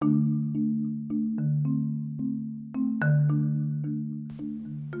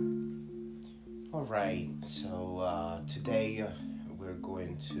All right, so today we're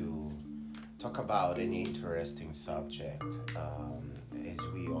going to talk about an interesting subject. As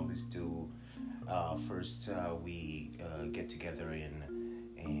we always do, first we get together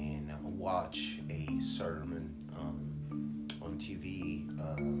and watch a sermon on TV,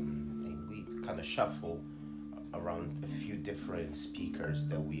 and we kind of shuffle around a few different speakers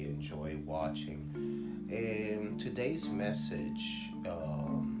that we enjoy watching. And today's message,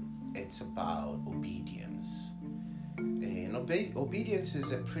 it's about obedience. And obedience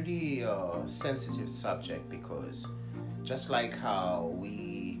is a pretty sensitive subject because just like how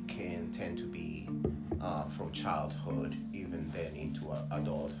we can tend to be from childhood, even then into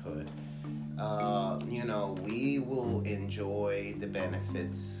adulthood, we will enjoy the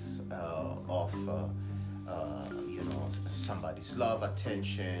benefits of somebody's love,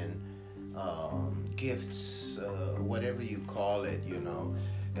 attention, gifts, whatever you call it,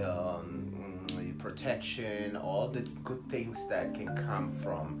 protection, all the good things that can come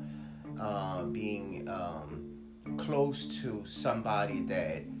from being close to somebody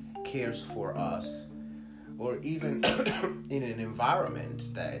that cares for us, or even in an environment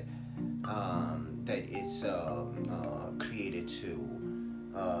that is created to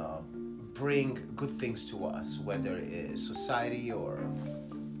bring good things to us, whether it is society or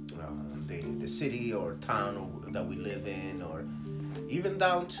the city or town that we live in, or even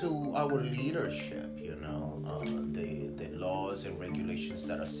down to our leadership, the laws and regulations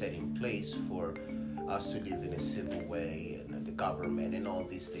that are set in place for us to live in a civil way, and the government and all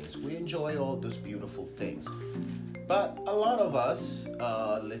these things. We enjoy all those beautiful things. But a lot of us,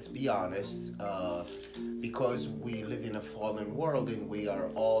 let's be honest, because we live in a fallen world and we are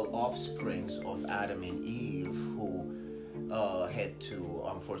all offsprings of Adam and Eve who had to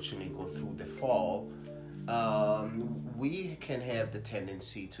unfortunately go through the fall, we can have the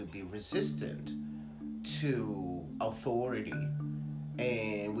tendency to be resistant to authority,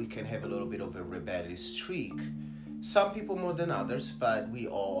 and we can have a little bit of a rebellious streak. Some people more than others, but we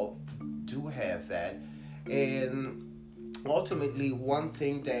all do have that. And ultimately, one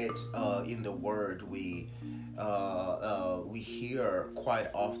thing that in the Word we hear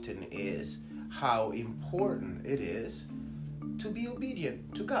quite often is how important it is to be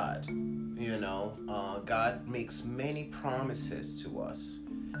obedient to God. God makes many promises to us,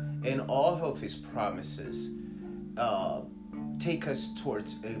 and all of His promises take us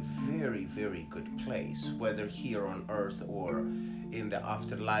towards a very, very good place, whether here on earth or in the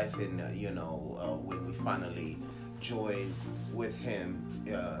afterlife, and when we finally join with Him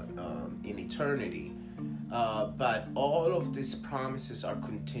in eternity. But all of these promises are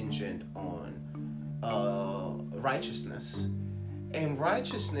contingent on righteousness, and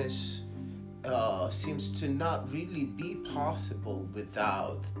righteousness seems to not really be possible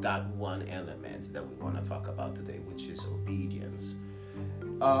without that one element that we want to talk about today, which is obedience.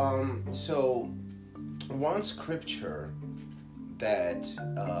 So one scripture that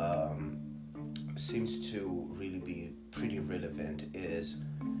seems to really be pretty relevant is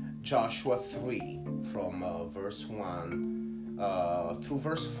Joshua 3 from verse 1 through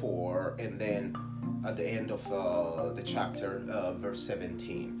verse 4, and then at the end of the chapter, verse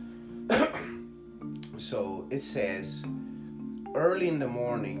 17. So it says, "Early in the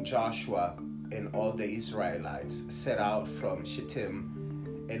morning, Joshua and all the Israelites set out from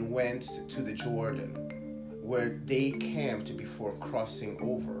Shittim and went to the Jordan, where they camped before crossing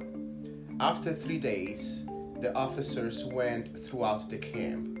over. After 3 days, the officers went throughout the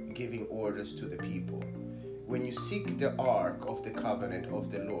camp, giving orders to the people. When you seek the ark of the covenant of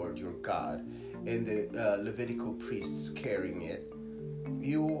the Lord your God, and the Levitical priests carrying it,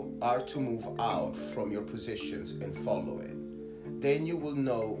 you are to move out from your positions and follow it. Then you will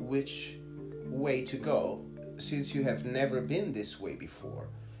know which way to go, since you have never been this way before.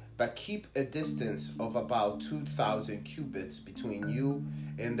 But keep a distance of about 2,000 cubits between you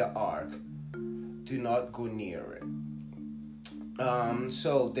and the ark. Do not go near it."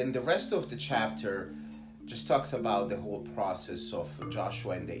 So then the rest of the chapter just talks about the whole process of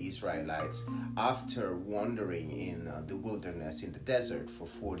Joshua and the Israelites after wandering in the wilderness, in the desert for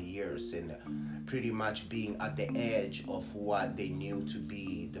 40 years, and pretty much being at the edge of what they knew to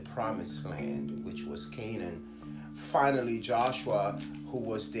be the promised land, which was Canaan. Finally, Joshua, who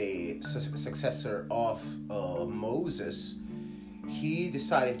was the successor of Moses, he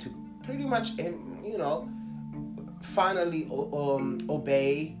decided to pretty much, finally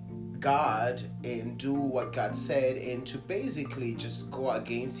obey God and do what God said, and to basically just go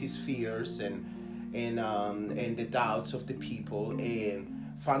against his fears and the doubts of the people, and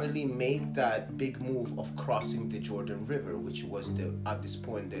finally make that big move of crossing the Jordan River, which was at this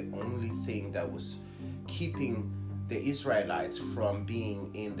point the only thing that was keeping the Israelites from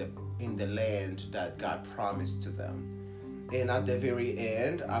being in the land that God promised to them. And at the very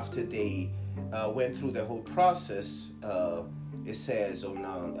end, after they went through the whole process, it says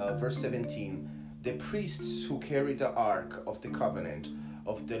on verse 17, the priests who carried the ark of the covenant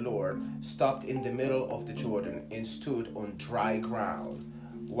of the Lord stopped in the middle of the Jordan and stood on dry ground,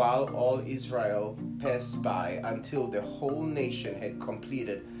 while all Israel passed by until the whole nation had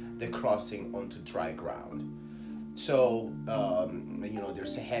completed the crossing onto dry ground. So,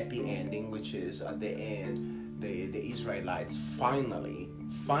 there's a happy ending, which is at the end, the Israelites finally,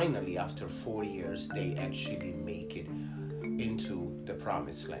 after 40 years, they actually make it into the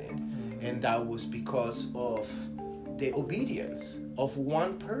promised land. And that was because of the obedience of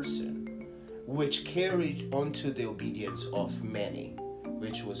one person, which carried onto the obedience of many,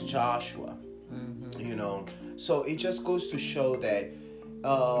 which was Joshua. So it just goes to show that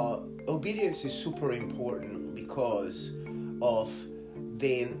obedience is super important because of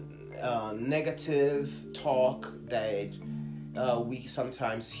the negative talk that we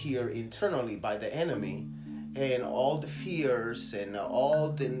sometimes hear internally by the enemy, and all the fears and all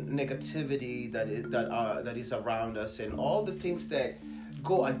the negativity that is around us, and all the things that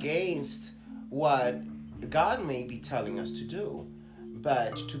go against what God may be telling us to do,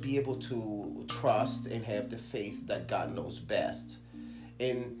 but to be able to trust and have the faith that God knows best,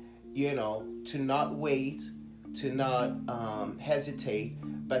 and to not wait, to not hesitate,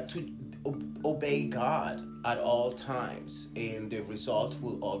 but to obey God at all times, and the result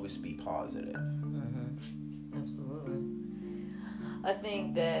will always be positive. Absolutely. I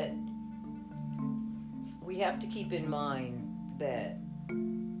think that we have to keep in mind that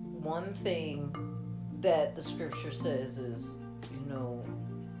one thing that the scripture says is,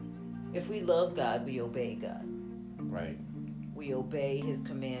 if we love God, we obey God. Right. We obey his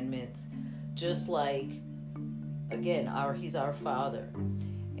commandments, just like, again, he's our Father.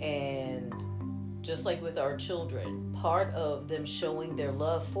 And just like with our children, part of them showing their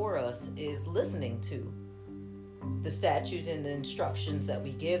love for us is listening to the statutes and the instructions that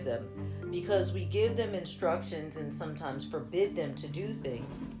we give them, because we give them instructions and sometimes forbid them to do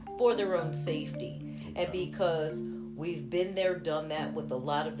things for their own safety, and because we've been there, done that with a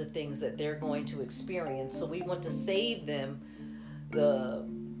lot of the things that they're going to experience. So we want to save them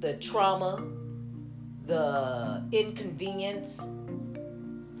the trauma, the inconvenience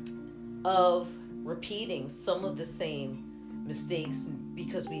of repeating some of the same mistakes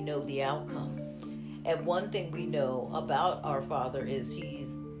because we know the outcome. And one thing we know about our Father is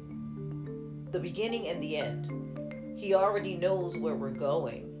he's the beginning and the end. He already knows where we're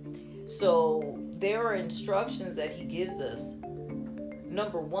going. So there are instructions that he gives us.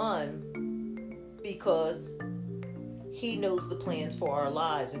 Number one, because he knows the plans for our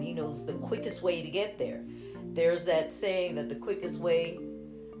lives and he knows the quickest way to get there. There's that saying that the quickest way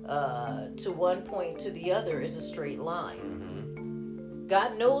to one point to the other is a straight line.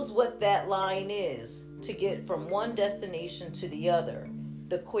 God knows what that line is to get from one destination to the other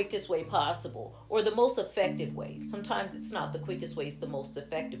the quickest way possible, or the most effective way. Sometimes it's not the quickest way, it's the most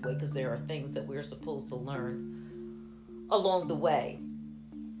effective way, because there are things that we're supposed to learn along the way.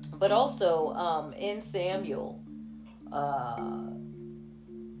 But also in Samuel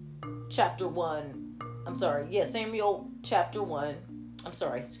chapter 1, Samuel chapter 1,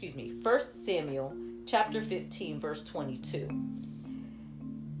 1 Samuel chapter 15 verse 22.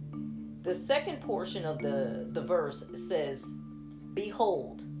 The second portion of the verse says,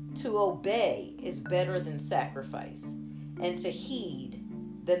 "Behold, to obey is better than sacrifice, and to heed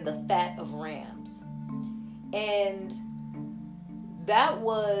than the fat of rams." And that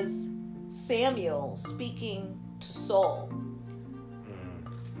was Samuel speaking to Saul.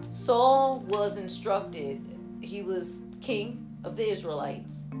 Saul was instructed, he was king of the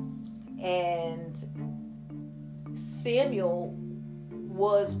Israelites, and Samuel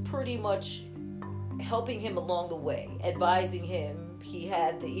was pretty much helping him along the way, advising him. He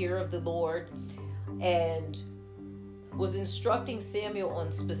had the ear of the Lord and was instructing Samuel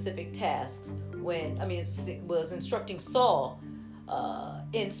on specific tasks was instructing Saul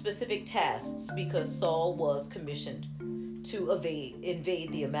in specific tasks, because Saul was commissioned to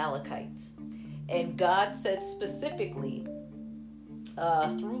invade the Amalekites. And God said specifically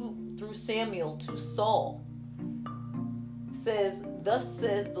through Samuel to Saul, says, "Thus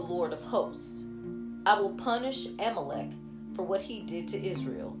says the Lord of hosts, I will punish Amalek for what he did to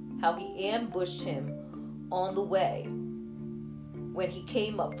Israel, how he ambushed him on the way when he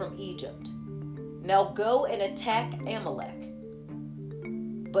came up from Egypt. Now go and attack Amalek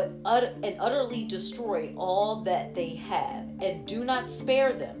and utterly destroy all that they have, and do not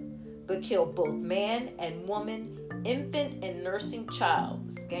spare them, but kill both man and woman, infant and nursing child.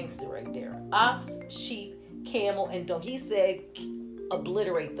 It's gangster right there. Ox, sheep, camel, and donkey. He said,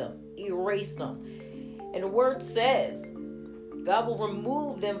 obliterate them, erase them. And the word says, God will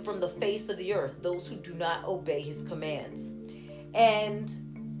remove them from the face of the earth, those who do not obey his commands. And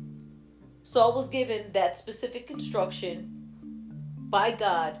Saul was given that specific instruction by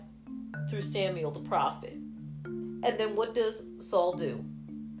God through Samuel the prophet. And then what does Saul do?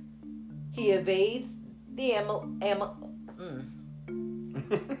 He evades the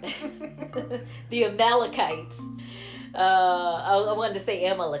the Amalekites. I wanted to say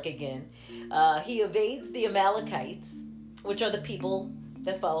Amalek again. He evades the Amalekites, which are the people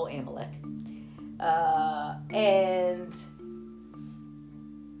that follow Amalek. And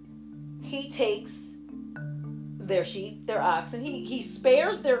he takes their sheep, their oxen. He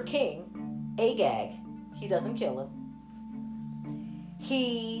spares their king, Agag. He doesn't kill him.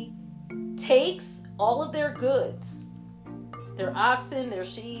 He takes all of their goods, their oxen, their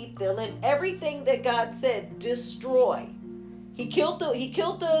sheep, their land, everything that God said, destroy. He killed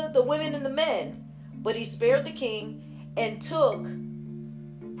the women and the men, but he spared the king and took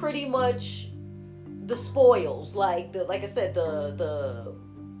pretty much the spoils, like I said, the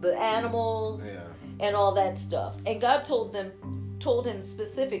animals, and all that stuff. And God told him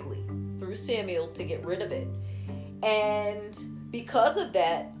specifically through Samuel to get rid of it. And because of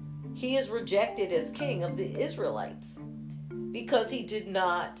that, he is rejected as king of the Israelites, because he did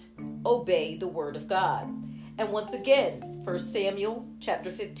not obey the word of God. And once again, 1 Samuel chapter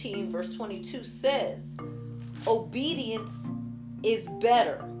 15 verse 22 says, obedience is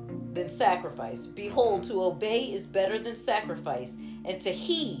better than sacrifice. Behold, to obey is better than sacrifice, and to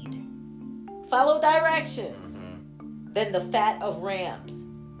heed, follow directions, than the fat of rams.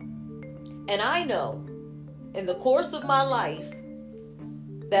 And I know in the course of my life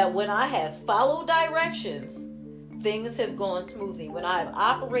that when I have followed directions, things have gone smoothly. When I have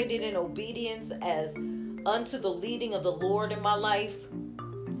operated in obedience as unto the leading of the Lord in my life,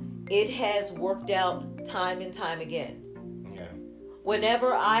 it has worked out time and time again. Yeah.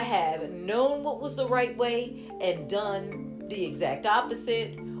 Whenever I have known what was the right way and done the exact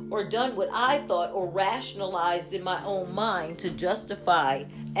opposite, or done what I thought or rationalized in my own mind to justify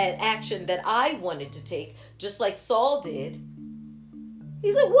an action that I wanted to take, just like Saul did,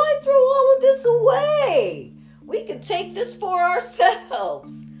 he said, why throw all of this away? We can take this for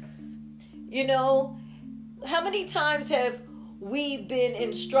ourselves. You know, how many times have we been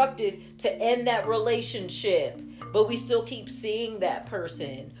instructed to end that relationship, but we still keep seeing that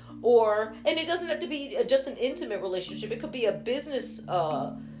person? And it doesn't have to be just an intimate relationship. It could be a business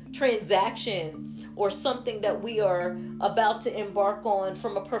transaction or something that we are about to embark on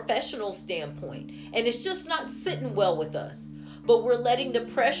from a professional standpoint. And it's just not sitting well with us. But we're letting the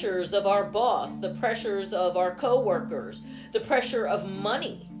pressures of our boss, the pressures of our coworkers, the pressure of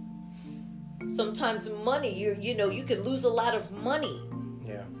money. Sometimes money, you can lose a lot of money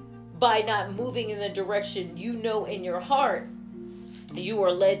by not moving in the direction in your heart you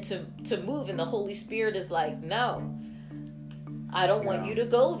are led to move. And the Holy Spirit is like, no, I don't want you to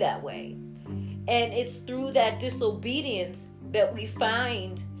go that way. And it's through that disobedience that we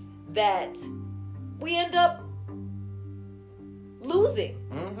find that we end up losing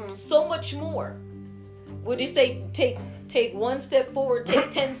so much more. Would you say take one step forward,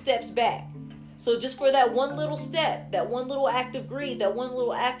 take 10 steps back? So just for that one little step, that one little act of greed, that one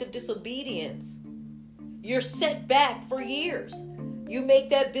little act of disobedience, you're set back for years. You make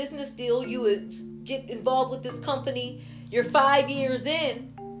that business deal, you get involved with this company, you're 5 years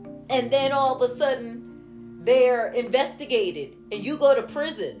in, and then all of a sudden they're investigated and you go to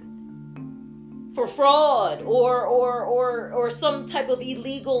prison for fraud or some type of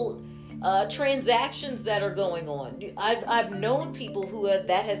illegal transactions that are going on. I've known people who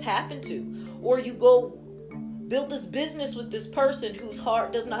that has happened to. Or you go build this business with this person whose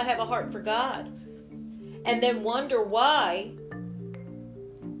heart does not have a heart for God, and then wonder why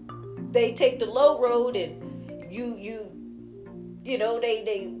they take the low road, and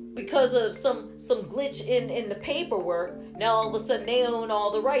they because of some glitch in the paperwork, now all of a sudden they own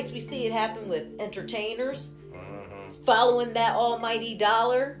all the rights. We see it happen with entertainers following that almighty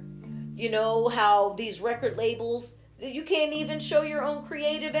dollar. You know how these record labels, you can't even show your own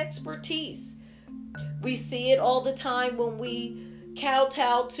creative expertise. We see it all the time when we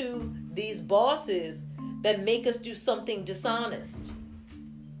kowtow to these bosses that make us do something dishonest.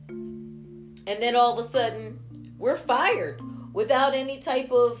 And then all of a sudden, we're fired without any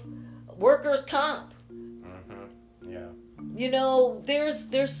type of workers' comp.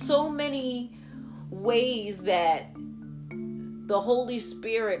 There's so many ways that the Holy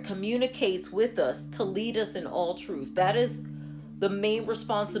Spirit communicates with us to lead us in all truth. That is the main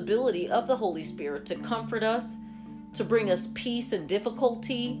responsibility of the Holy Spirit, to comfort us, to bring us peace in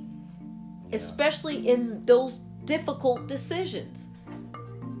difficulty, especially in those difficult decisions.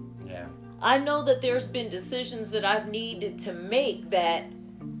 Yeah. I know that there's been decisions that I've needed to make that,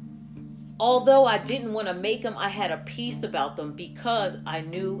 although I didn't want to make them, I had a peace about them because I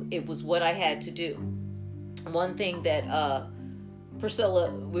knew it was what I had to do. One thing that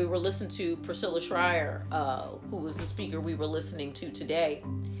we were listening to Priscilla Schreier, who was the speaker we were listening to today.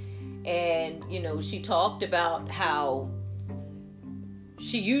 And, she talked about how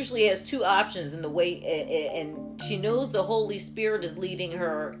she usually has two options in the way, and she knows the Holy Spirit is leading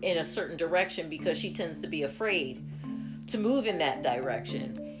her in a certain direction because she tends to be afraid to move in that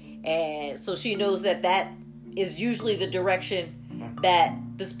direction. And so she knows that is usually the direction that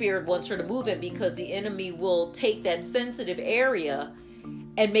the Spirit wants her to move in, because the enemy will take that sensitive area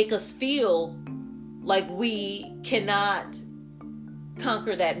and make us feel like we cannot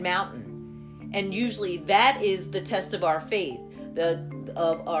conquer that mountain. And usually that is the test of our faith,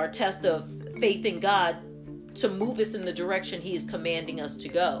 of our test of faith in God, to move us in the direction He is commanding us to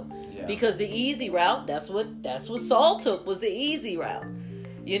go. Yeah. Because the easy route, that's what Saul took, was the easy route.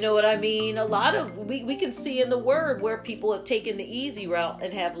 You know what I mean? A lot of we can see in the Word where people have taken the easy route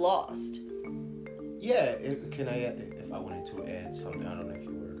and have lost. Yeah, if I wanted to add something, I don't know if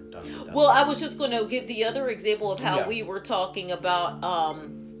you were done with that. Well, I was just going to give the other example of how we were talking about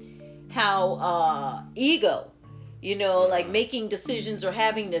how ego, like making decisions or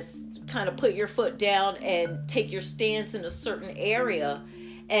having this kind of put your foot down and take your stance in a certain area,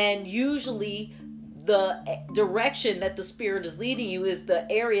 and usually the direction that the Spirit is leading you is the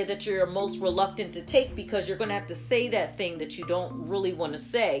area that you're most reluctant to take, because you're going to have to say that thing that you don't really want to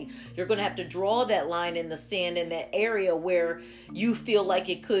say. You're going to have to draw that line in the sand in that area where you feel like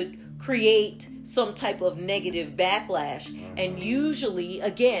it could create some type of negative backlash. And usually,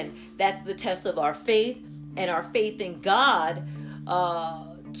 again, that's the test of our faith and our faith in God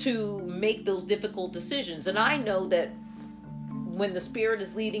to make those difficult decisions. And I know that when the Spirit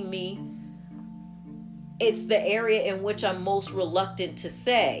is leading me, it's the area in which I'm most reluctant to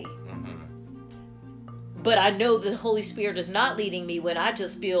say. But I know the Holy Spirit is not leading me when I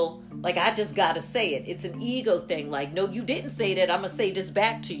just feel like I just got to say it. It's an ego thing. Like, no, you didn't say that. I'm going to say this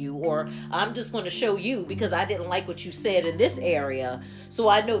back to you. Or I'm just going to show you because I didn't like what you said in this area. So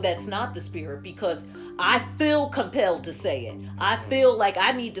I know that's not the Spirit, because I feel compelled to say it. I feel like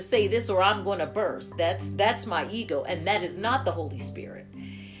I need to say this or I'm going to burst. That's my ego. And that is not the Holy Spirit.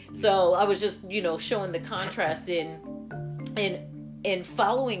 So I was just, showing the contrast in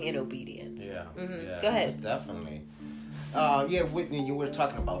following in obedience. Yeah. Go ahead. Definitely. Whitney, you were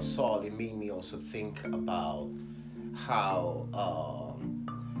talking about Saul. It made me also think about how,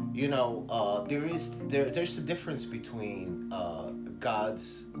 there's a difference between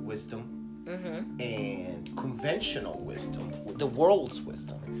God's wisdom and conventional wisdom, the world's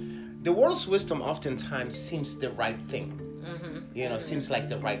wisdom. The world's wisdom oftentimes seems the right thing. Seems like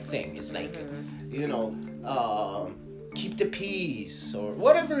the right thing. It's like, keep the peace or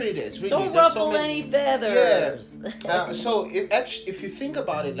whatever it is. Really, don't ruffle any feathers. Yeah. So if you think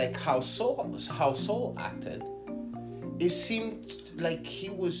about it, like how Saul acted, it seemed like he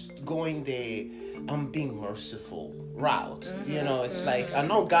was going the being merciful route. It's like, I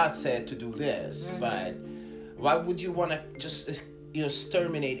know God said to do this, but why would you want to just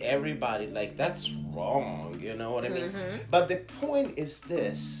exterminate everybody? Like, that's wrong. You know what I mean? But the point is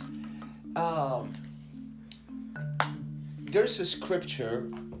this. There's a scripture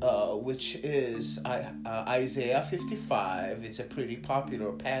which is Isaiah 55. It's a pretty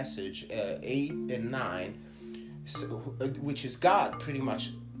popular passage, 8 and 9, which is God pretty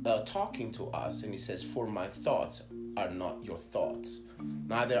much talking to us. And He says, "For my thoughts are not your thoughts,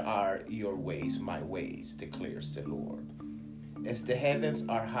 neither are your ways my ways, declares the Lord. As the heavens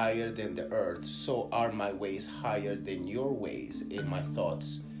are higher than the earth, so are my ways higher than your ways, and my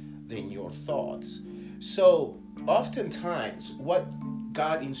thoughts than your thoughts." So oftentimes what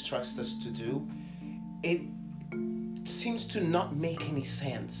God instructs us to do, it seems to not make any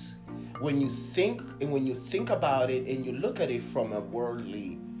sense when you think about it and you look at it from a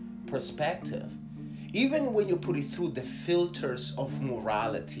worldly perspective. Even when you put it through the filters of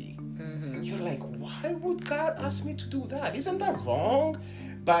morality, you're like, why would God ask me to do that? Isn't that wrong?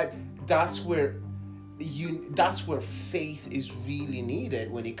 But that's where faith is really needed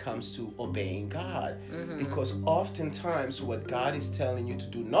when it comes to obeying God. Because oftentimes what God is telling you to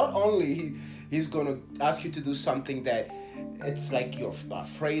do, not only He's going to ask you to do something that it's like you're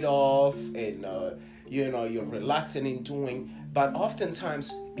afraid of, and you're reluctant in doing. But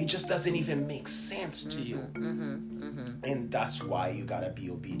oftentimes it just doesn't even make sense to you. And that's why you gotta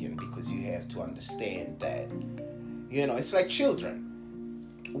be obedient, because you have to understand that, it's like children.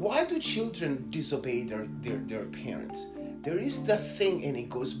 Why do children disobey their parents? There is that thing, and it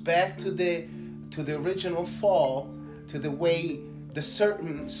goes back to the original fall, to the way the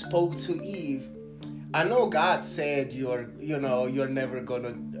serpent spoke to Eve. I know God said you're never gonna,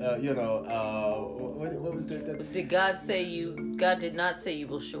 what was that? Did God say God did not say you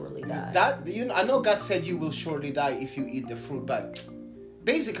will surely die. I know God said you will surely die if you eat the fruit, but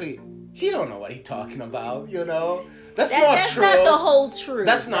basically, he don't know what he's talking about, That's not true. That's not the whole truth.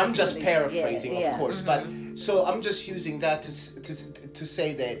 I'm just paraphrasing, of course. But so I'm just using that to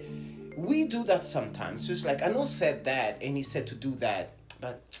say that we do that sometimes. Just like I know said that, and he said to do that,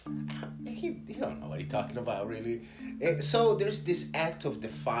 but he don't know what he's talking about, really. So there's this act of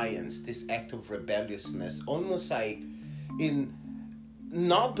defiance, this act of rebelliousness, almost like in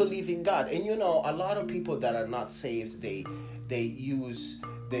not believing God. And a lot of people that are not saved, they use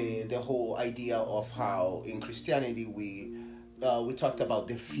the whole idea of how in Christianity we talked about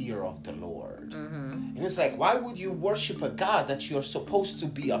the fear of the Lord. And it's like, why would you worship a God that you're supposed to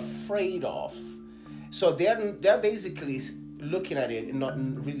be afraid of? So they're basically looking at it and not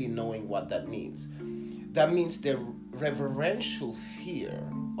really knowing what that means. That means the reverential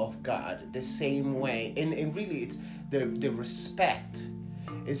fear of God, the same way, and really it's the respect.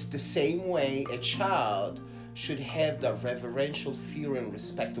 It's the same way a child should have the reverential fear and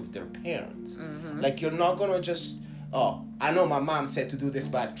respect of their parents. Like, you're not gonna just, I know my mom said to do this,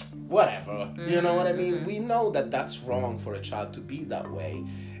 but whatever. You know what I mean? We know that that's wrong for a child to be that way.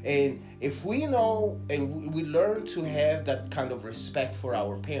 And if we know and we learn to have that kind of respect for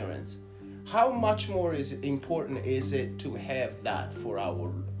our parents, how much more important is it to have that for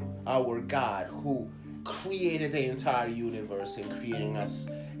our God, who created the entire universe and creating us,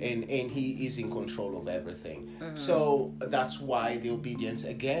 and he is in control of everything. So that's why the obedience,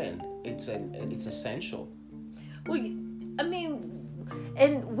 again, it's essential. Well, I mean,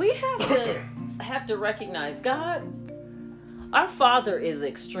 and we have to recognize God. Our Father is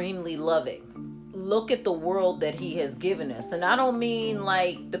extremely loving. Look at the world that he has given us. And I don't mean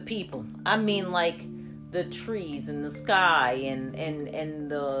like the people. I mean like the trees and the sky and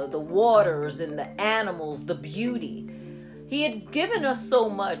the waters and the animals, the beauty. He had given us so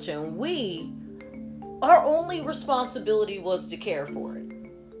much, and our only responsibility was to care for it.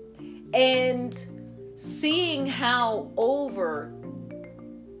 And seeing how over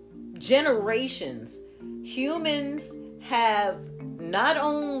generations, humans have not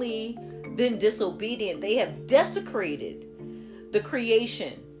only been disobedient, they have desecrated the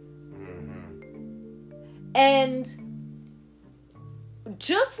creation. And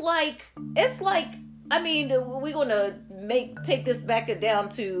just like, it's like, I mean, we're going to take this back down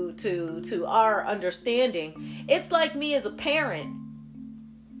to our understanding. It's like me as a parent.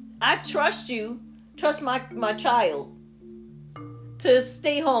 I trust my child to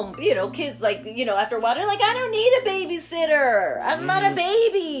stay home. Kids, like, after a while, they're like, I don't need a babysitter. I'm not a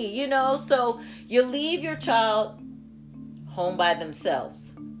baby, So you leave your child home by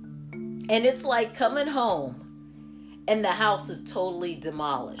themselves. And it's like coming home and the house is totally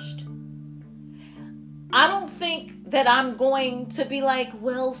demolished. I don't think that I'm going to be like,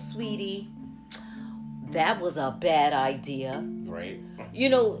 well, sweetie, that was a bad idea. Right.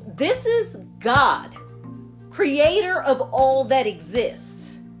 This is God, creator of all that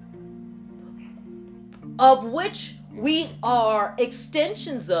exists, of which we are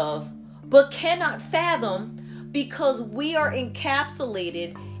extensions of, but cannot fathom, because we are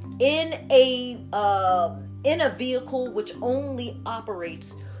encapsulated in a vehicle which only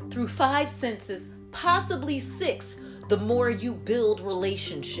operates through 5 senses, possibly 6, the more you build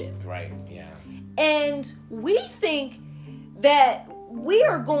relationship. Right, yeah. And we think that we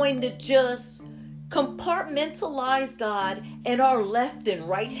are going to just compartmentalize God in our left and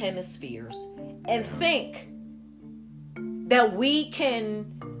right hemispheres and think that we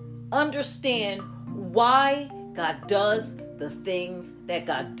can understand why God does the things that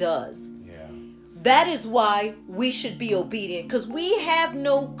God does. Yeah. That is why we should be obedient, because we have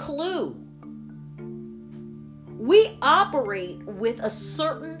no clue. We operate with a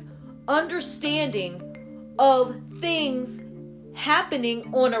certain understanding of things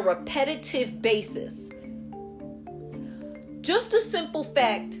happening on a repetitive basis. Just the simple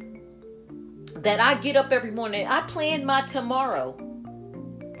fact that I get up every morning, I plan my tomorrow.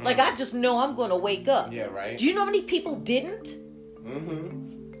 Like, I just know I'm going to wake up. Yeah, right. Do you know how many people didn't?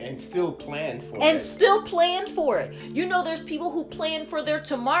 Mm-hmm. And still planned for it. And still planned for it. You know, there's people who plan for their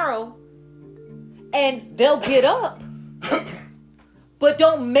tomorrow and they'll get up, but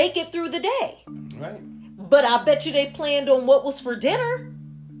don't make it through the day. Right. But I bet you they planned on what was for dinner.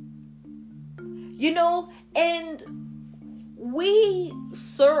 You know, and we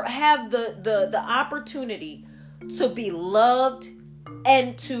have the opportunity to be loved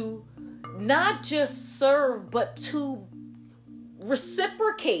and to not just serve, but to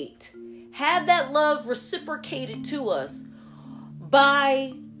reciprocate. Have that love reciprocated to us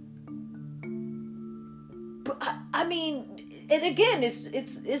by, I mean, and again, it's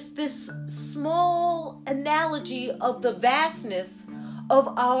this small analogy of the vastness of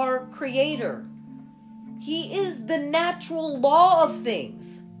our Creator. He is the natural law of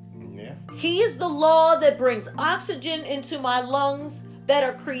things. Yeah. He is the law that brings oxygen into my lungs that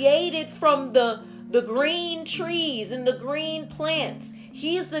are created from the green trees and the green plants.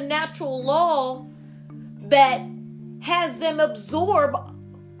 He is the natural law that has them absorb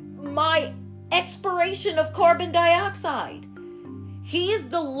my expiration of carbon dioxide. He is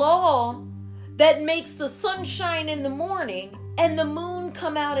the law that makes the sun shine in the morning and the moon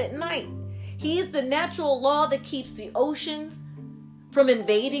come out at night. He is the natural law that keeps the oceans from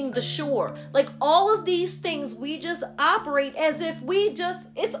invading the shore. Like all of these things, we just operate as if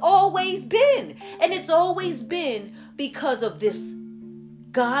it's always been. And it's always been because of this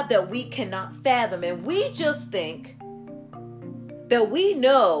God that we cannot fathom. And we just think that we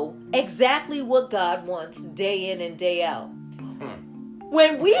know exactly what God wants day in and day out.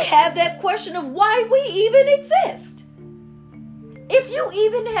 When we have that question of why we even exist. If you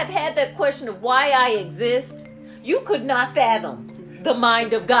even have had that question of why I exist, you could not fathom the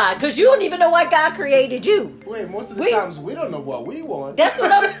mind of God, because you don't even know why God created you. Wait, most of the times we don't know what we want. That's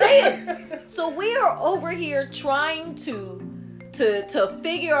what I'm saying. So we are over here trying to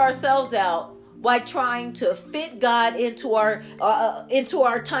figure ourselves out while trying to fit God into our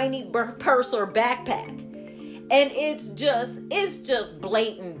tiny purse or backpack, and it's just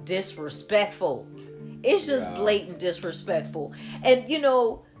blatant disrespectful. It's just blatant disrespectful. And you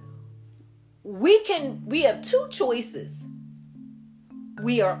know, we have two choices.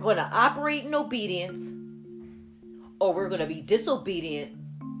 We are going to operate in obedience, or we're going to be disobedient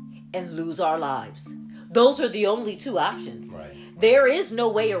and lose our lives. Those are the only two options. Right. There is no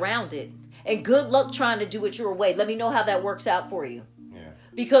way around it. And good luck trying to do it your way. Let me know how that works out for you. Yeah.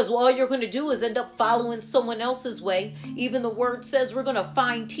 Because all you're going to do is end up following someone else's way. Even the word says we're going to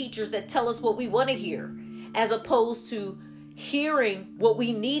find teachers that tell us what we want to hear, as opposed to hearing what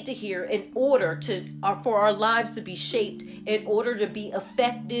we need to hear in order for our lives to be shaped, in order to be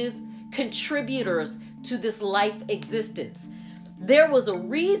effective contributors to this life existence. There was a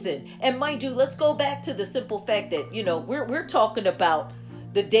reason. And mind you, let's go back to the simple fact that, you know, we're talking about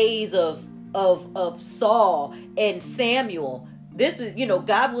the days of Saul and Samuel. This is, you know,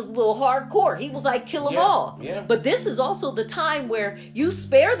 God was a little hardcore. He was like, kill them all. Yeah. But this is also the time where you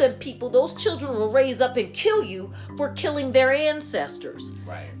spare them people. Those children will raise up and kill you for killing their ancestors.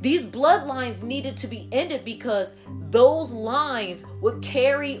 Right. These bloodlines needed to be ended because those lines would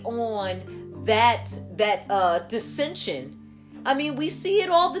carry on that dissension. I mean, we see it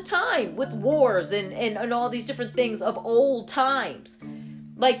all the time with wars and all these different things of old times.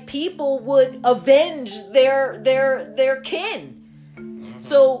 Like people would avenge their kin.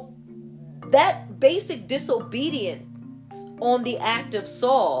 So that basic disobedience on the act of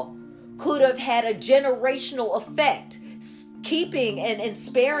Saul could have had a generational effect, keeping and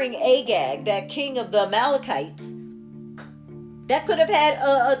sparing Agag, that king of the Amalekites. That could have had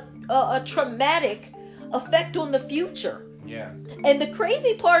a traumatic effect on the future. Yeah. And the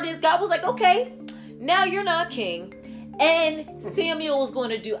crazy part is God was like, okay, now you're not king. And Samuel was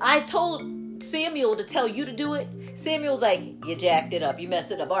going to do, I told Samuel to tell you to do it. Samuel's like, you jacked it up. You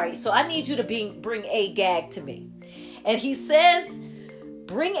messed it up. All right, so I need you to bring Agag to me. And he says,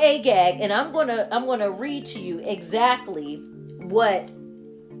 bring Agag, and I'm gonna read to you exactly what,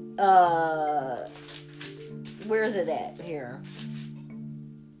 where is it at here?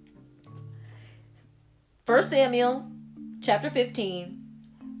 1 Samuel chapter 15,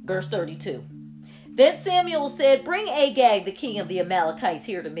 verse 32. Then Samuel said, bring Agag, the king of the Amalekites,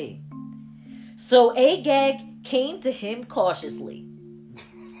 here to me. So Agag came to him cautiously.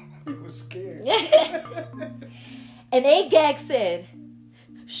 He was scared. And Agag said,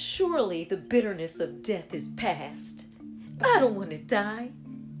 surely the bitterness of death is past. I don't want to die.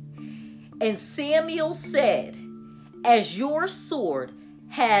 And Samuel said, as your sword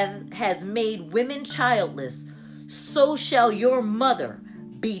has made women childless, so shall your mother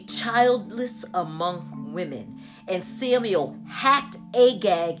be childless among women, And Samuel hacked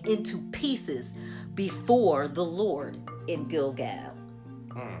Agag into pieces before the Lord in Gilgal.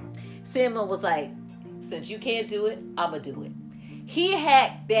 Samuel was like, since you can't do it, I'm going to do it. He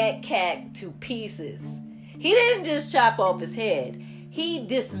hacked that cat to pieces. He didn't just chop off his head. He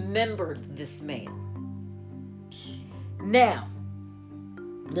dismembered this man. Now,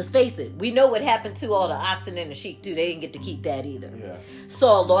 let's face it. We know what happened to all the oxen and the sheep too. They didn't get to keep that either. Yeah.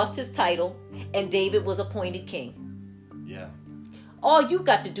 Saul lost his title and David was appointed king. Yeah. All you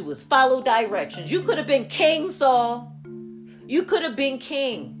got to do is follow directions. You could have been king, Saul. You could have been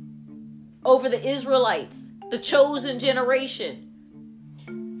king over the Israelites, the chosen generation.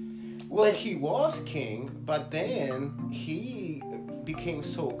 Well, he was king, but then he became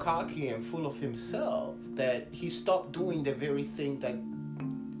so cocky and full of himself that he stopped doing the very thing that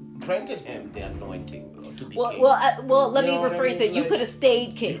granted him the anointing to be king. Well, let me rephrase it. You could have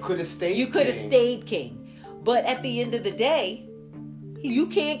stayed king. You could have stayed king. You could have stayed king. But at the end of the day, you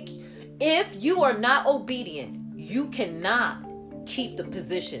can't. If you are not obedient, you cannot keep the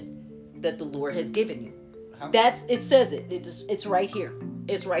position that the Lord has given you. It says it. It's right here.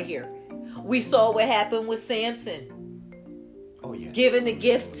 It's right here. We saw what happened with Samson. Oh yeah. Given the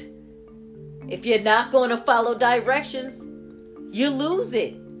gift. If you're not going to follow directions, you lose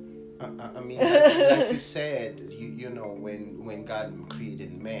it. I mean, like you said, you know, when God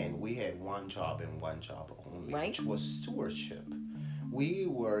created man, we had one job and one job only, right, which was stewardship. We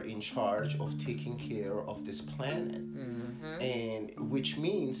were in charge of taking care of this planet. And which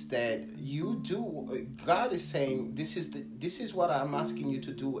means that God is saying, this is what I'm asking you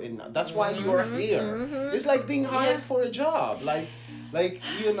to do, and that's why you are here. It's like being hired for a job. Like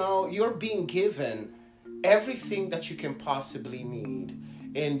you know, you're being given everything that you can possibly need.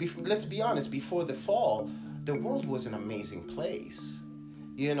 And let's be honest, before the fall, the world was an amazing place.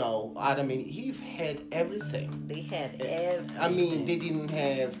 You know, Adam and Eve had everything. They had everything. I mean, they didn't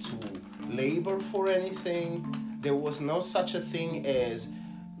have to labor for anything. There was no such a thing as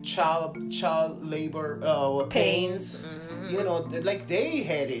child labor pains. You know, like they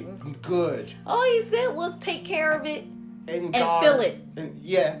had it good. All he said was take care of it and guard, fill it. And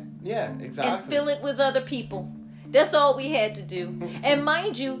yeah, exactly. And fill it with other people. That's all we had to do. And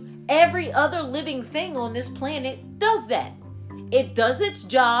mind you, every other living thing on this planet does that. It does its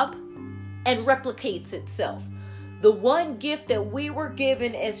job and replicates itself. The one gift that we were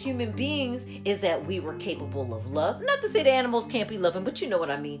given as human beings is that we were capable of love. Not to say the animals can't be loving, but you know what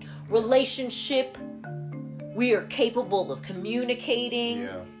I mean. Relationship. We are capable of communicating.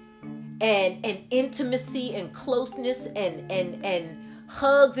 Yeah. And intimacy and closeness and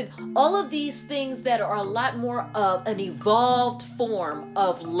hugs and all of these things that are a lot more of an evolved form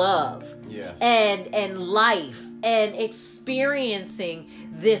of love. Yes. And life and experiencing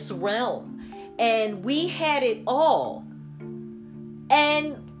this realm. And we had it all.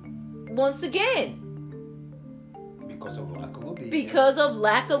 And once again, because of lack of obedience. Because of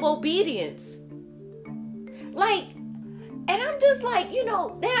lack of obedience. Like, and I'm just like, you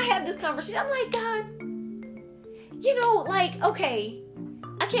know, then I had this conversation. I'm like, God, you know, like, okay,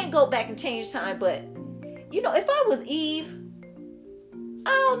 I can't go back and change time, but, you know, if I was Eve, I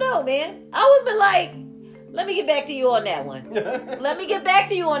don't know, man. I would be like, let me get back to you on that one. Let me get back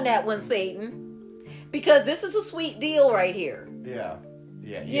to you on that one, Satan. Because this is a sweet deal right here. Yeah.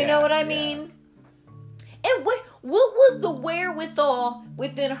 You know what I mean? And what was the wherewithal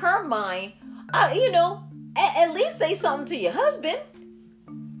within her mind? You know, at least say something to your husband.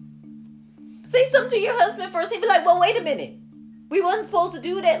 Say something to your husband first. He'd be like, well, wait a minute. We wasn't supposed to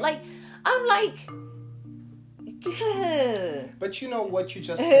do that. Like, I'm like... But you know what you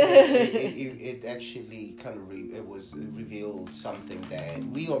just said, it actually kind of revealed something that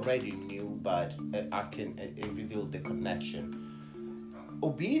we already knew, but it revealed the connection.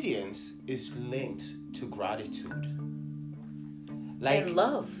 Obedience is linked to gratitude, like and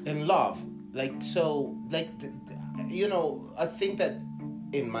love. Like so, like you know, I think that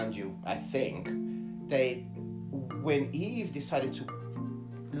I think that when Eve decided to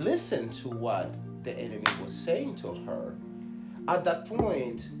listen to what the enemy was saying to her, at that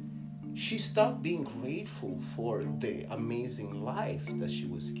point she stopped being grateful for the amazing life that she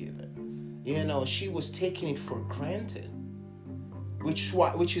was given. You know, she was taking it for granted, which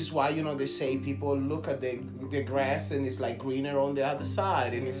is why, you know, they say people look at the grass and it's like greener on the other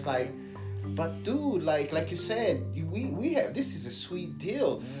side, and it's like, but dude, like you said, we have, this is a sweet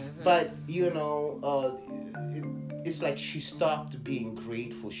deal. But you know, it's like she stopped being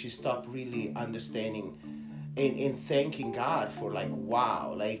grateful. She stopped really understanding and thanking God for, like,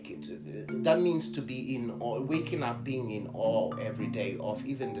 wow, like that means to be in awe, waking up being in awe every day of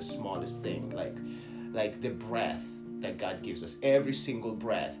even the smallest thing. Like like the breath that God gives us, every single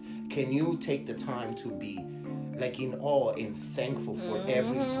breath, can you take the time to be like in awe and thankful for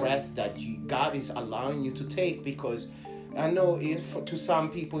every breath that God is allowing you to take? Because I know to some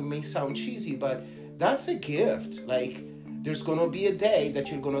people it may sound cheesy, but that's a gift. Like, there's going to be a day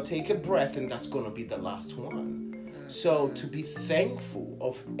that you're going to take a breath and that's going to be the last one. So to be thankful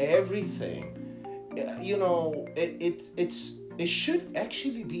of everything, it should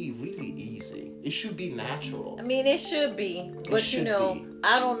actually be really easy. It should be natural. I mean, it should be. But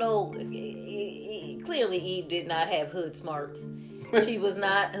I don't know. Clearly, Eve did not have hood smarts. She was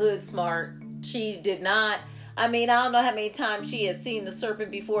not hood smart. She did not. I mean, I don't know how many times she had seen the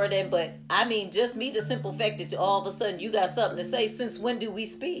serpent before then, but I mean, just me, the simple fact that all of a sudden you got something to say. Since when do we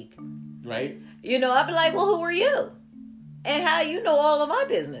speak? Right. I'd be like, well, who are you? And how you know all of my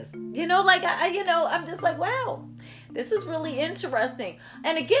business? I'm just like, wow, this is really interesting.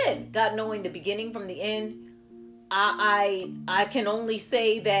 And again, God knowing the beginning from the end, I can only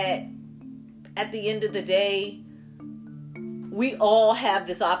say that at the end of the day, we all have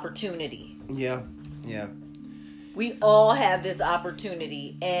this opportunity. Yeah. We all have this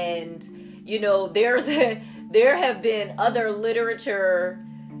opportunity. And, there have been other literature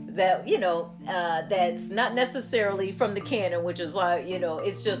that, that's not necessarily from the canon, which is why,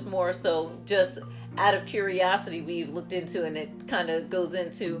 it's just more so just out of curiosity we've looked into, and it kind of goes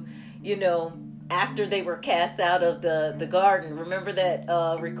into, after they were cast out of the garden. Remember that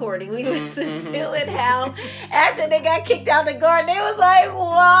recording we listened to, and how after they got kicked out of the garden, they was like,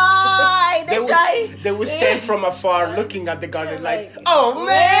 why? They would stand from afar looking at the garden like, oh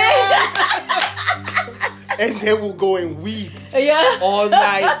man! And they will go and weep all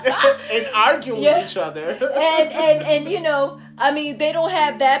night and argue with each other. And I mean, they don't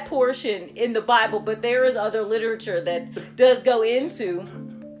have that portion in the Bible, but there is other literature that does go into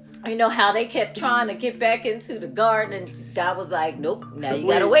how they kept trying to get back into the garden, and God was like, nope, now you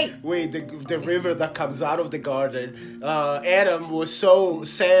gotta wait. The river that comes out of the garden, Adam was so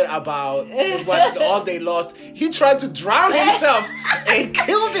sad about all they lost. He tried to drown himself and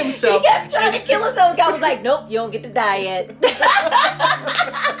killed himself. He kept trying to kill himself. God was like, nope, you don't get to die yet. You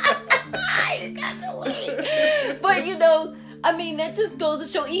got to wait. But I mean, that just goes to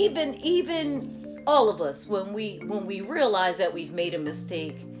show, even all of us, when we realize that we've made a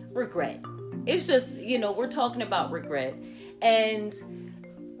mistake, regret. It's just, we're talking about regret. And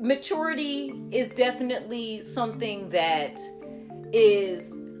maturity is definitely something that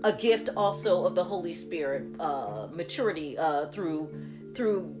is a gift also of the Holy Spirit. Maturity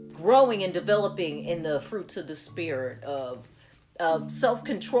through growing and developing in the fruits of the Spirit. Of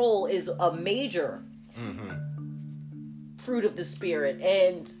self-control is a major fruit of the Spirit.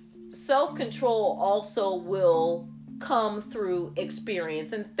 And self-control also will come through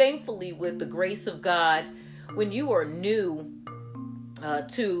experience. And thankfully, with the grace of God, when you are new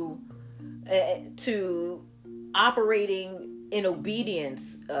to operating in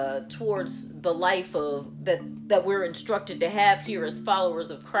obedience towards the life of that we're instructed to have here as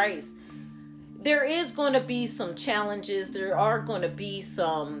followers of Christ, there is going to be some challenges. There are going to be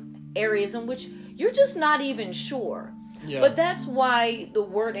some areas in which you're just not even sure. But that's why the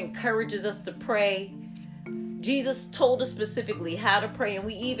word encourages us to pray. Jesus told us specifically how to pray, and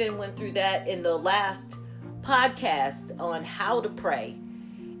we even went through that in the last podcast on how to pray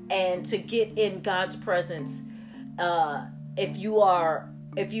and to get in God's presence. If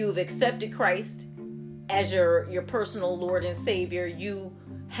you've accepted Christ as your personal Lord and Savior, you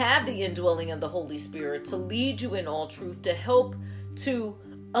have the indwelling of the Holy Spirit to lead you in all truth, to help to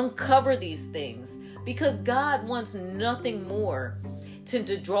uncover these things, because God wants nothing more than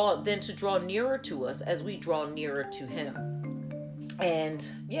to draw nearer to us as we draw nearer to Him. And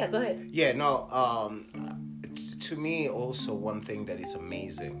go ahead. To me also, one thing that is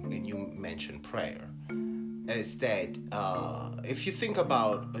amazing, and you mentioned prayer, is that if you think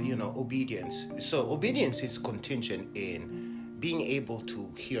about obedience, so obedience is contingent in being able to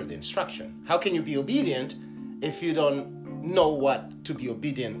hear the instruction. How can you be obedient if you don't know what to be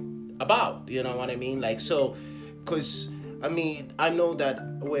obedient about? You know what I mean? Like, so, because I mean, I know that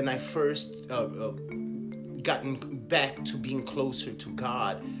when I first gotten back to being closer to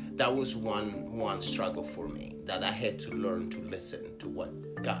God, that was one struggle for me, that I had to learn to listen to what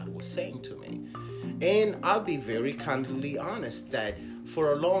God was saying to me. And I'll be very candidly honest that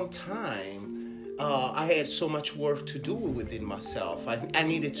for a long time, I had so much work to do within myself. I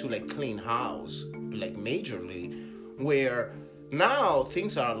needed to clean house, majorly, where now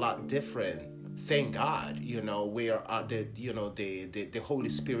things are a lot different. Thank God, where the Holy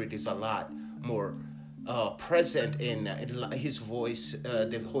Spirit is a lot more present in his voice.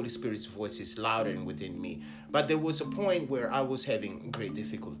 The Holy Spirit's voice is louder within me. But there was a point where I was having great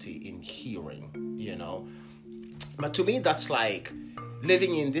difficulty in hearing, But to me, that's like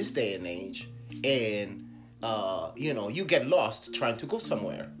living in this day and age, and you get lost trying to go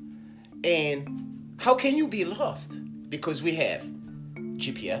somewhere. And how can you be lost? Because we have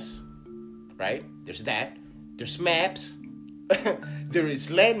GPS, right? There's that. There's maps. There is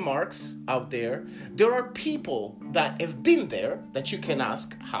landmarks out there. There are people that have been there that you can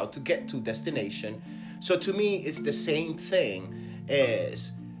ask how to get to destination. So to me, it's the same thing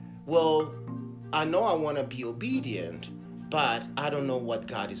as, well, I know I want to be obedient, but I don't know what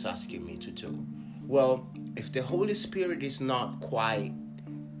God is asking me to do. Well, if the Holy Spirit is not quite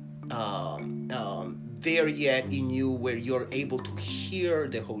there yet in you where you're able to hear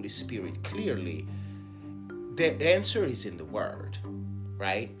the Holy Spirit clearly, the answer is in the Word,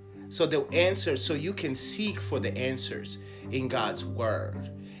 right? So you can seek for the answers in God's Word.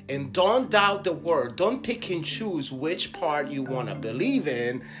 And don't doubt the Word. Don't pick and choose which part you want to believe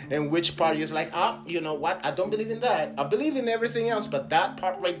in and which part you're like, you know what? I don't believe in that. I believe in everything else, but that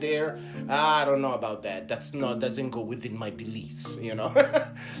part right there, I don't know about that. Doesn't go within my beliefs, Then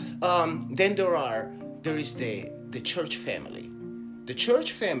there is the church family. The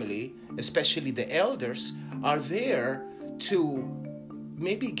church family, especially the elders, are there to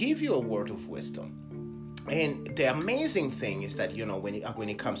maybe give you a word of wisdom. And the amazing thing is that, when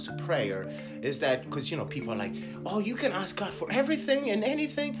it comes to prayer, is that because, people are like, oh, you can ask God for everything and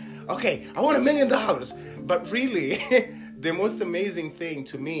anything. Okay, I want $1 million. But really, the most amazing thing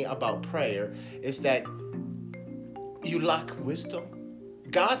to me about prayer is that you lack wisdom.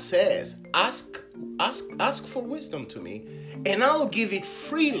 God says, ask for wisdom to me, and I'll give it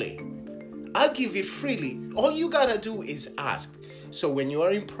freely. I'll give it freely. All you gotta do is ask. So when you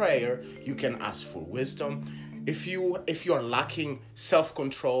are in prayer, you can ask for wisdom. If you are lacking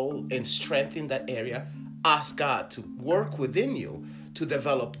self-control and strength in that area, ask God to work within you to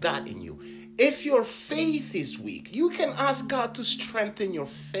develop that in you. If your faith is weak, you can ask God to strengthen your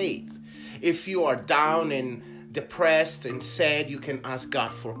faith. If you are down and depressed and sad, you can ask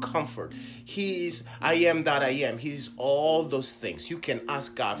God for comfort. He is I am that I am. He's all those things. You can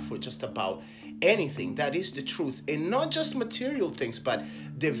ask God for just about anything. That is the truth. And not just material things, but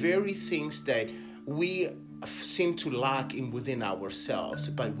the very things that we seem to lack within ourselves.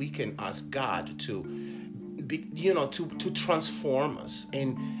 But we can ask God to to transform us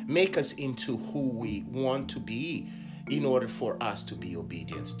and make us into who we want to be in order for us to be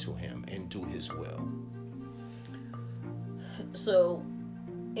obedient to Him and do His will. So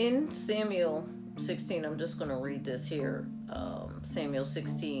in Samuel 16, I'm just going to read this here. Samuel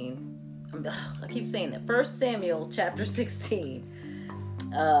 16. I keep saying that. 1 Samuel chapter 16.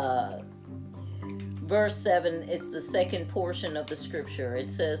 Verse 7, it's the second portion of the scripture. It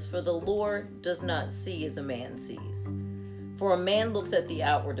says, "For the Lord does not see as a man sees. For a man looks at the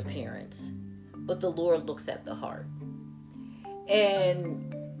outward appearance, but the Lord looks at the heart."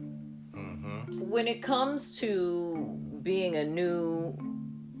 And when it comes to being a new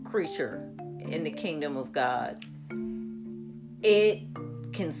creature in the kingdom of God, it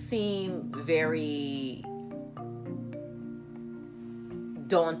can seem very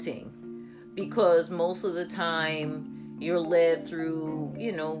daunting. Because most of the time you're led through,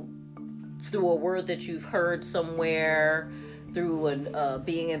 through a word that you've heard somewhere, through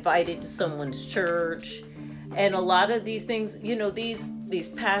being invited to someone's church. And a lot of these things, these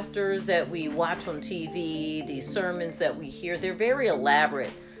pastors that we watch on TV, these sermons that we hear, they're very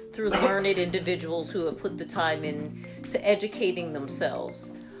elaborate through learned individuals who have put the time in to educating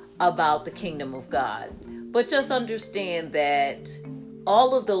themselves about the kingdom of God. But just understand that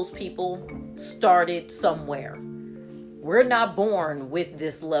all of those people started somewhere. We're not born with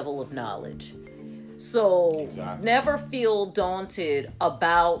this level of knowledge. So Never feel daunted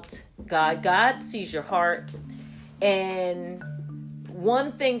about God. God sees your heart. And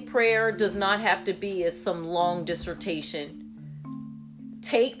one thing prayer does not have to be is some long dissertation.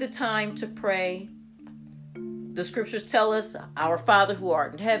 Take the time to pray. The scriptures tell us, "Our Father who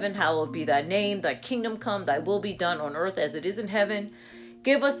art in heaven, hallowed be thy name. Thy kingdom come, thy will be done on earth as it is in heaven.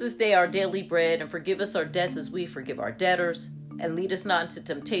 Give us this day our daily bread, and forgive us our debts as we forgive our debtors. And lead us not into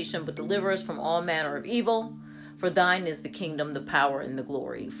temptation, but deliver us from all manner of evil. For thine is the kingdom, the power, and the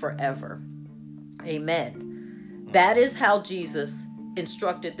glory forever." Amen. That is how Jesus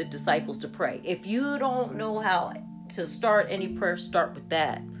instructed the disciples to pray. If you don't know how to start any prayer, start with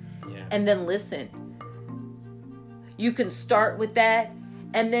that. Yeah. And then listen. You can start with that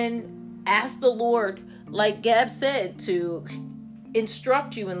and then ask the Lord, like Gab said, to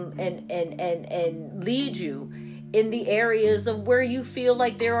instruct you and lead you in the areas of where you feel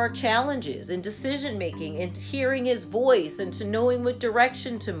like there are challenges in decision making and hearing his voice and to knowing what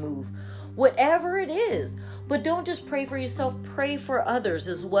direction to move, whatever it is. But don't just pray for yourself, pray for others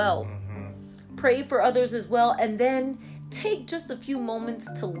as well. Pray for others as well, and then take just a few moments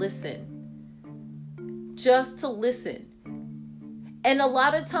to listen. Just to listen. And a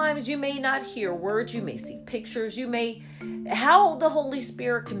lot of times you may not hear words, you may see pictures, how the Holy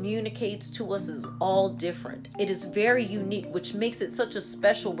Spirit communicates to us is all different. It is very unique, which makes it such a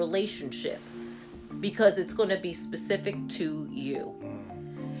special relationship because it's going to be specific to you.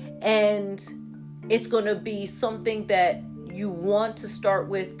 And it's going to be something that you want to start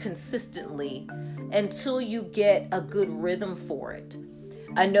with consistently until you get a good rhythm for it.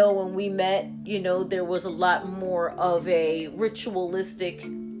 I know when we met, there was a lot more of a ritualistic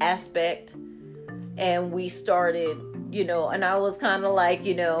aspect, and we started, and I was kind of like,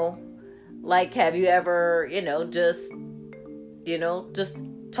 have you ever, just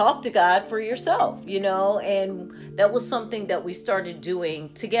talk to God for yourself, and that was something that we started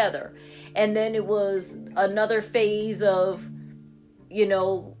doing together. And then it was another phase of,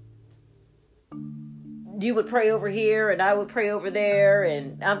 you would pray over here and I would pray over there,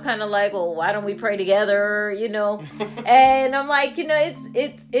 and I'm kind of like, well, why don't we pray together, and I'm like,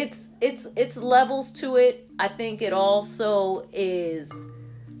 it's levels to it. I think it also is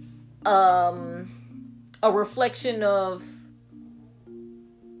a reflection of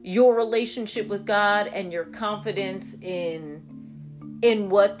your relationship with God and your confidence in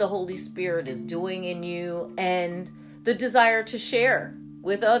what the Holy Spirit is doing in you and the desire to share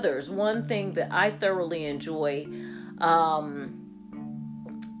with others. One thing that I thoroughly enjoy, my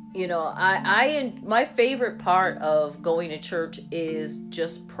favorite part of going to church is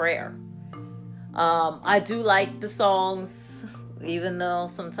just prayer. I do like the songs, even though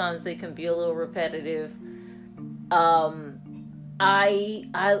sometimes they can be a little repetitive.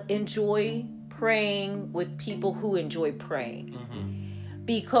 I enjoy praying with people who enjoy praying,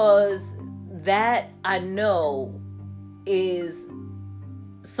 because that I know is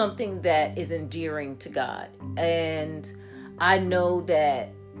something that is endearing to God. And I know that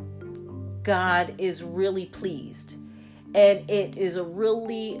God is really pleased. And it is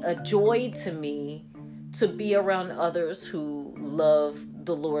really a joy to me to be around others who love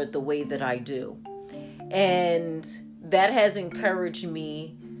the Lord the way that I do. And that has encouraged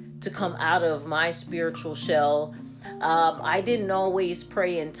me to come out of my spiritual shell. I didn't always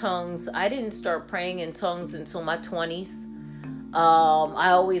pray in tongues. I didn't start praying in tongues until my 20s. I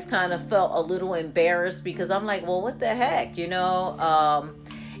always kind of felt a little embarrassed because I'm like, well, what the heck, and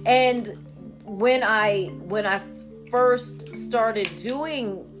when I first started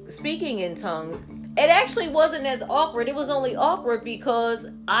speaking in tongues, it actually wasn't as awkward. It was only awkward because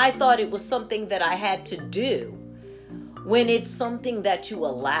I thought it was something that I had to do, when it's something that you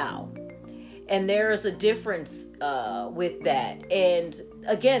allow. And there is a difference with that. And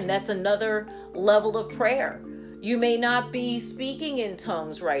again, that's another level of prayer. You may not be speaking in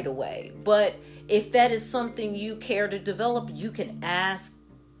tongues right away, but if that is something you care to develop, you can ask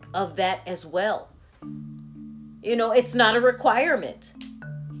of that as well. It's not a requirement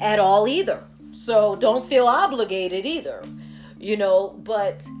at all either. So don't feel obligated either,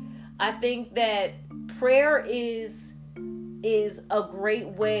 but I think that prayer is a great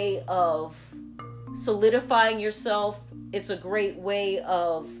way of solidifying yourself. It's a great way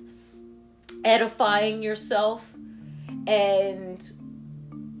of edifying yourself, and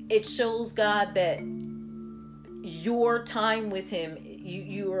it shows God that your time with him,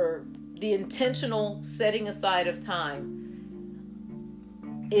 you're the intentional setting aside of time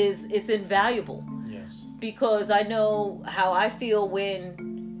is invaluable. Yes. Because I know how I feel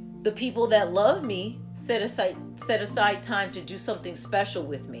when the people that love me set aside time to do something special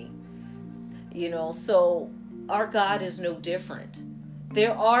with me. So our God is no different.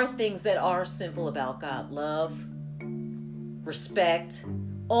 There are things that are simple about God. Love, respect,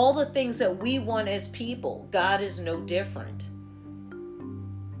 all the things that we want as people. God is no different.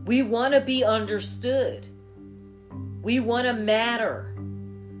 We want to be understood. We want to matter.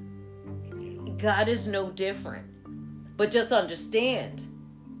 God is no different. But just understand,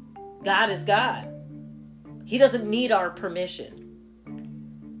 God is God. He doesn't need our permission.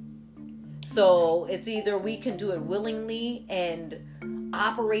 So it's either we can do it willingly and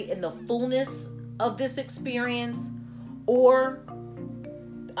operate in the fullness of this experience, or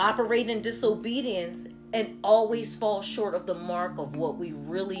operate in disobedience and always fall short of the mark of what we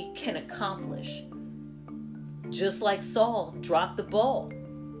really can accomplish. Just like Saul dropped the ball.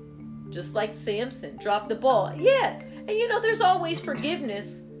 Just like Samson dropped the ball. Yeah, And there's always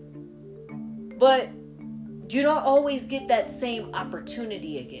forgiveness, but you don't always get that same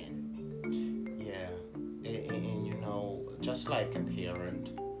opportunity again. Yeah. And just like a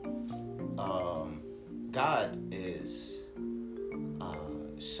parent, God is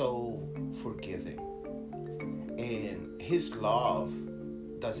so forgiving, and his love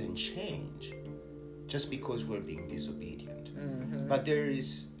doesn't change just because we're being disobedient. Mm-hmm. But there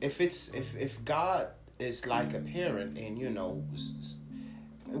is, if God is like a parent, and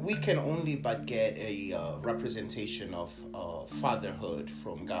we can only but get a representation of fatherhood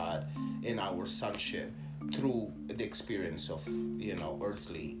from God in our sonship through the experience of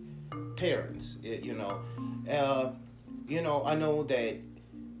earthly parents. I know that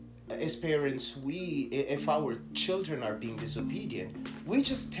as parents, if our children are being disobedient, we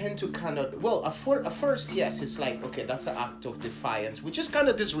just tend to kind of, at first, yes, it's like, okay, that's an act of defiance, which is kind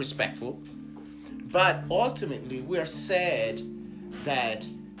of disrespectful. But ultimately, we are sad that,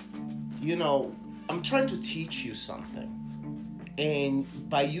 I'm trying to teach you something. And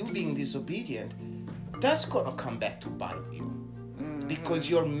by you being disobedient, that's going to come back to bite you. Mm-hmm. Because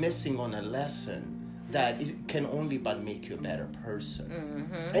you're missing on a lesson that it can only but make you a better person.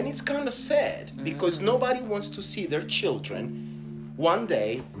 Mm-hmm. And it's kind of sad because nobody wants to see their children one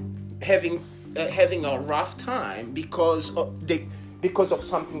day having a rough time because of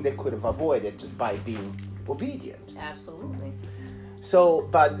something they could have avoided by being obedient. Absolutely. So,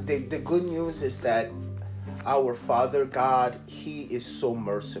 but the good news is that our Father God, he is so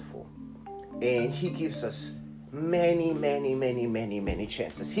merciful, and he gives us many, many, many, many, many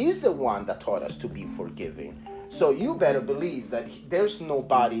chances. He's the one that taught us to be forgiving. So you better believe that there's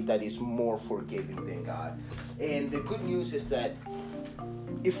nobody that is more forgiving than God. And the good news is that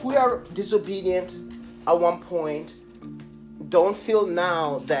if we are disobedient at one point, don't feel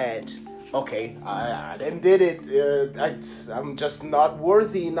now that, okay, I did it. I'm just not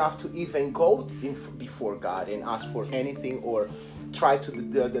worthy enough to even go before God and ask for anything or try to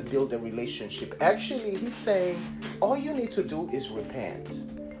build a relationship. Actually, he's saying all you need to do is repent.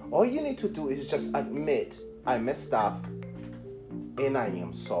 All you need to do is just admit, I messed up and I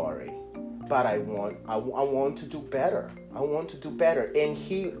am sorry, but I want to do better. I want to do better. And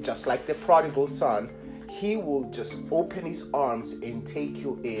he, just like the prodigal son, he will just open his arms and take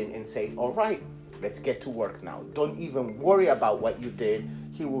you in and say, all right, let's get to work now. Don't even worry about what you did.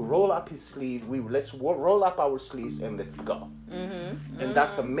 He will roll up his sleeve. Let's roll up our sleeves and let's go. Mm-hmm. And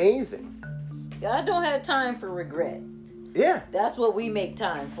that's amazing. God don't have time for regret. Yeah. That's what we make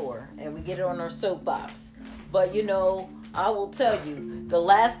time for. And we get it on our soapbox. But, I will tell you, the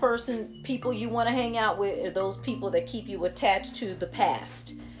last people you want to hang out with are those people that keep you attached to the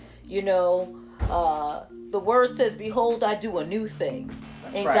past. The word says, behold, I do a new thing.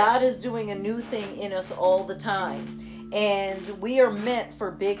 That's and right. God is doing a new thing in us all the time. And we are meant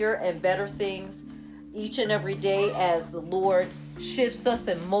for bigger and better things each and every day as the Lord shifts us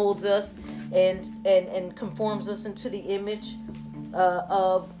and molds us and conforms us into the image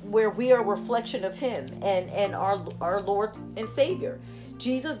of where we are a reflection of him and our Lord and Savior.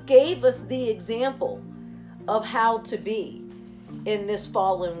 Jesus gave us the example of how to be in this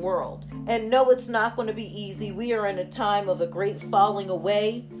fallen world. And no, it's not going to be easy. We are in a time of a great falling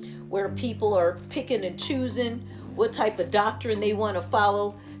away where people are picking and choosing what type of doctrine they want to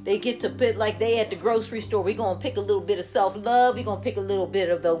follow. They get to put, like they at the grocery store, we're going to pick a little bit of self-love. We're going to pick a little bit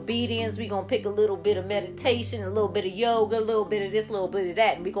of obedience. We're going to pick a little bit of meditation, a little bit of yoga, a little bit of this, a little bit of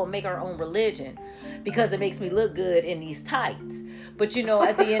that. And we're going to make our own religion because it makes me look good in these tights. But,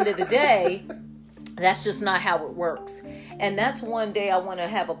 at the end of the day, that's just not how it works. And that's one day I want to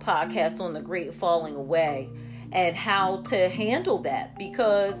have a podcast on the great falling away and how to handle that.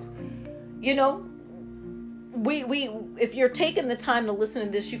 Because, we if you're taking the time to listen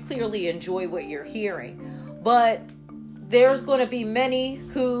to this, you clearly enjoy what you're hearing. But there's going to be many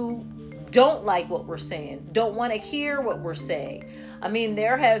who don't like what we're saying, don't want to hear what we're saying. I mean,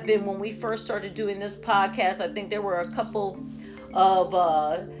 there have been, when we first started doing this podcast, I think there were a couple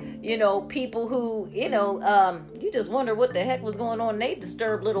of people who, you just wonder what the heck was going on. They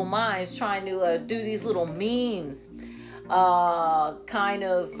disturbed little minds trying to do these little memes.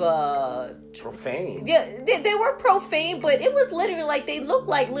 Profane. Yeah, they were profane, but it was literally like they looked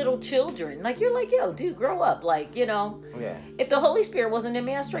like little children. Like, you're like, yo, dude, grow up. Like, Yeah. If the Holy Spirit wasn't in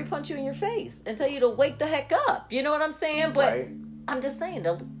me, I'd straight punch you in your face and tell you to wake the heck up. You know what I'm saying? But right. I'm just saying,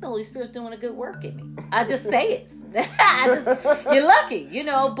 the Holy Spirit's doing a good work in me. I just say it. You're lucky,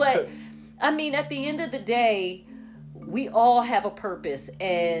 But, I mean, at the end of the day, we all have a purpose,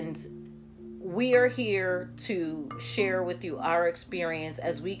 and we are here to share with you our experience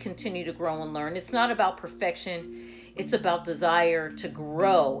as we continue to grow and learn. It's not about perfection. It's about desire to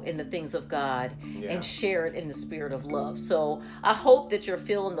grow in the things of God Yeah. and share it in the spirit of love. So I hope that you're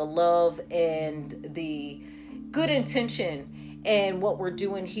feeling the love and the good intention and what we're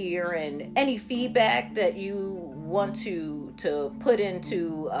doing here, and any feedback that you want to put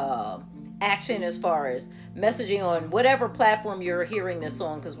into action as far as messaging on whatever platform you're hearing this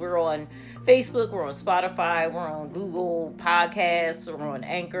on, because we're on Facebook, we're on Spotify, we're on Google Podcasts, we're on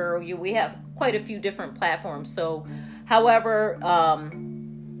Anchor. We have quite a few different platforms. So however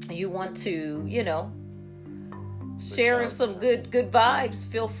you want to, share some good vibes,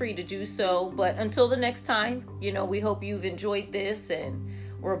 feel free to do so. But until the next time, we hope you've enjoyed this and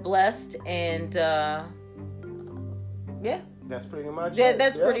we're blessed. And That's pretty much yeah, it.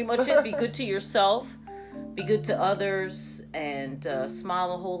 that's Yeah. pretty much it. Be good to yourself, be good to others, and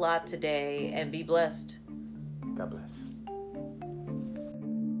smile a whole lot today, and be blessed. God bless.